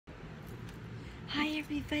Hi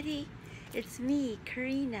everybody, it's me,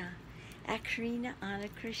 Karina, at Karina on a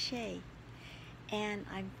Crochet, and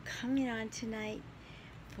I'm coming on tonight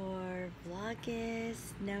for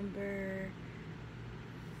Vlogust number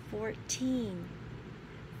 14.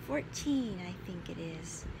 14, I think it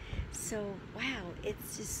is. So, wow,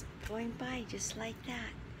 it's just going by just like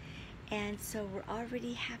that. And so we're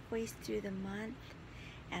already halfway through the month,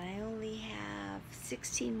 and I only have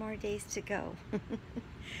 16 more days to go.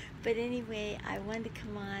 But anyway, I wanted to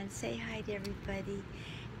come on, say hi to everybody,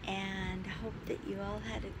 and hope that you all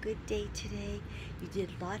had a good day today. You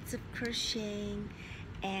did lots of crocheting,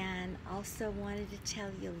 and also wanted to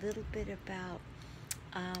tell you a little bit about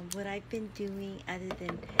what I've been doing other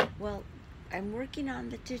than, well, I'm working on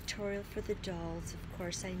the tutorial for the dolls, of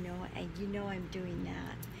course, I know, and you know I'm doing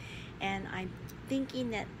that. And I'm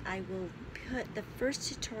thinking that I will put the first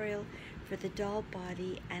tutorial for the doll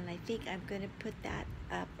body, and I think I'm going to put that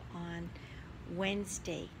up on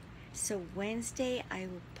Wednesday. So Wednesday I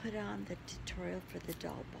will put on the tutorial for the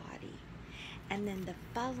doll body, and then the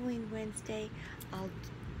following Wednesday I'll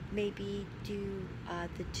maybe do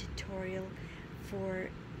the tutorial for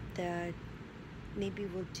the, maybe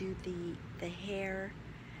we'll do the hair,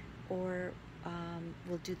 or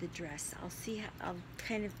we'll do the dress. I'll see how, I'll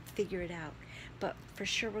kind of figure it out. But for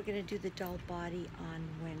sure we're gonna do the doll body on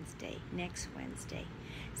Wednesday, next Wednesday.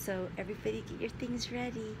 So everybody get your things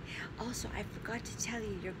ready. Also, I forgot to tell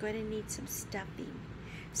you, you're gonna need some stuffing.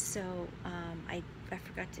 So I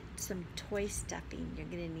forgot some toy stuffing. You're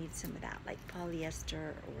gonna need some of that, like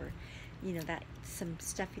polyester, or you know, some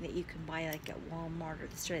stuffing that you can buy like at Walmart or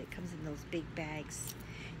the store that comes in those big bags.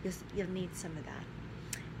 You'll need some of that.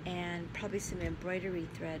 And probably some embroidery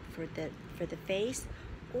thread for the face,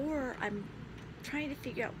 or I'm trying to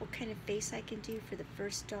figure out what kind of face I can do for the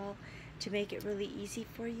first doll to make it really easy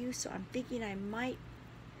for you. So I'm thinking I'm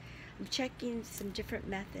checking some different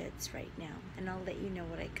methods right now, and I'll let you know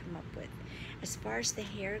what I come up with. As far as the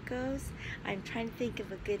hair goes, I'm trying to think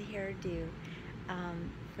of a good hairdo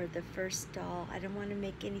for the first doll. I don't want to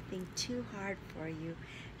make anything too hard for you,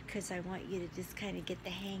 because I want you to just kind of get the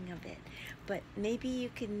hang of it. But maybe you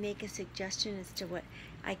can make a suggestion as to what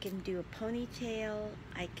I can do. A ponytail,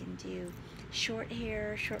 I can do short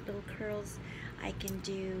hair, short little curls, I can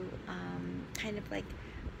do kind of like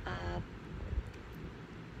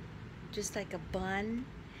just like a bun,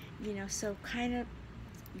 you know. So kind of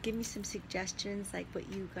give me some suggestions, like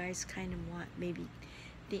what you guys kind of want, maybe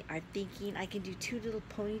they are thinking. I can do two little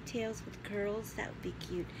ponytails with curls. That would be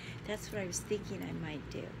cute. That's what I was thinking I might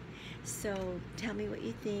do. So tell me what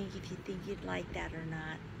you think, if you think you'd like that or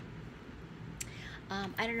not.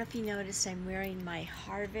 I don't know if you noticed, I'm wearing my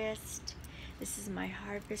Harvest. This is my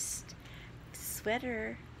Harvest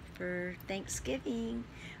sweater for Thanksgiving.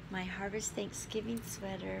 My Harvest Thanksgiving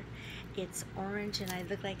sweater. It's orange and I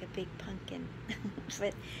look like a big pumpkin.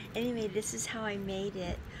 But anyway, this is how I made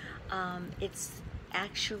it. It's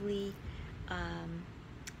actually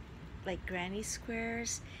like granny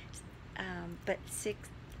squares, but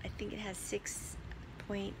I think it has 6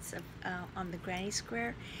 points of on the granny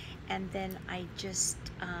square, and then I just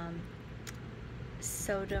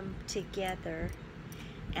sewed them together,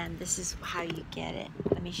 and this is how you get it.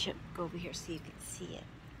 Let me go over here so you can see it.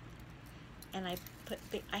 And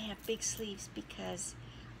I have big sleeves because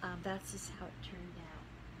that's just how it turned out.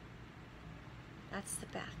 That's the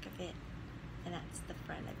back of it, and that's the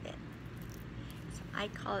front of it. So I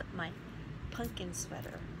call it my pumpkin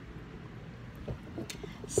sweater.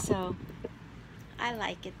 So I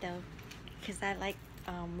like it though, because I like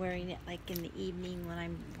wearing it like in the evening when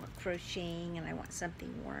I'm crocheting and I want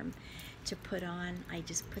something warm to put on. I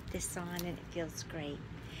just put this on and it feels great.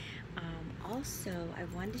 Also, I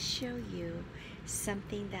wanted to show you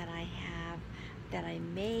something that I have that I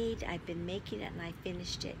made. I've been making it and I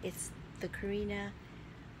finished it. It's the Karina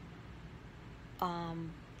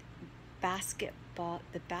basketball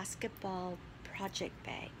project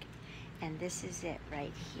bag, and this is it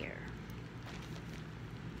right here.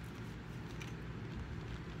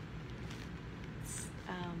 It's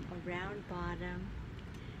a round bottom,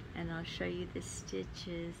 and I'll show you the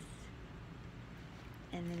stitches,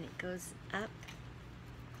 and then it goes up,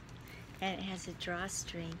 and it has a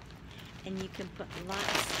drawstring, and you can put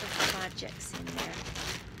lots of projects in there,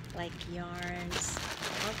 like yarns,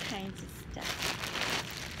 all kinds of stuff.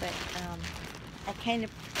 But I kind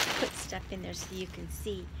of put stuff in there so you can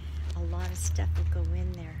see a lot of stuff will go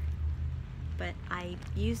in there. But I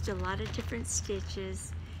used a lot of different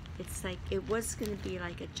stitches. It's like, it was going to be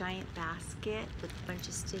like a giant basket with a bunch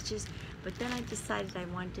of stitches, but then I decided I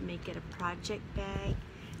wanted to make it a project bag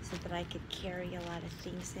so that I could carry a lot of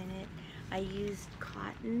things in it. I used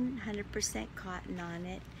cotton, 100% cotton on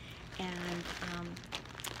it, and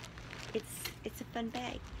it's a fun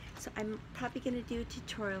bag. So I'm probably going to do a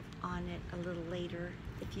tutorial on it a little later.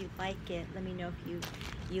 If you like it, let me know if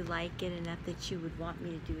you like it enough that you would want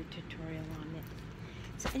me to do a tutorial on it.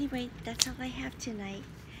 So anyway, that's all I have tonight.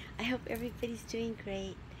 I hope everybody's doing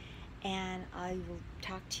great, and I will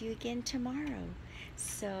talk to you again tomorrow.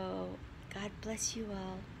 So God bless you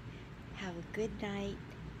all. Have a good night.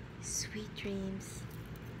 Sweet dreams.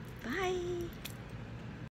 Bye.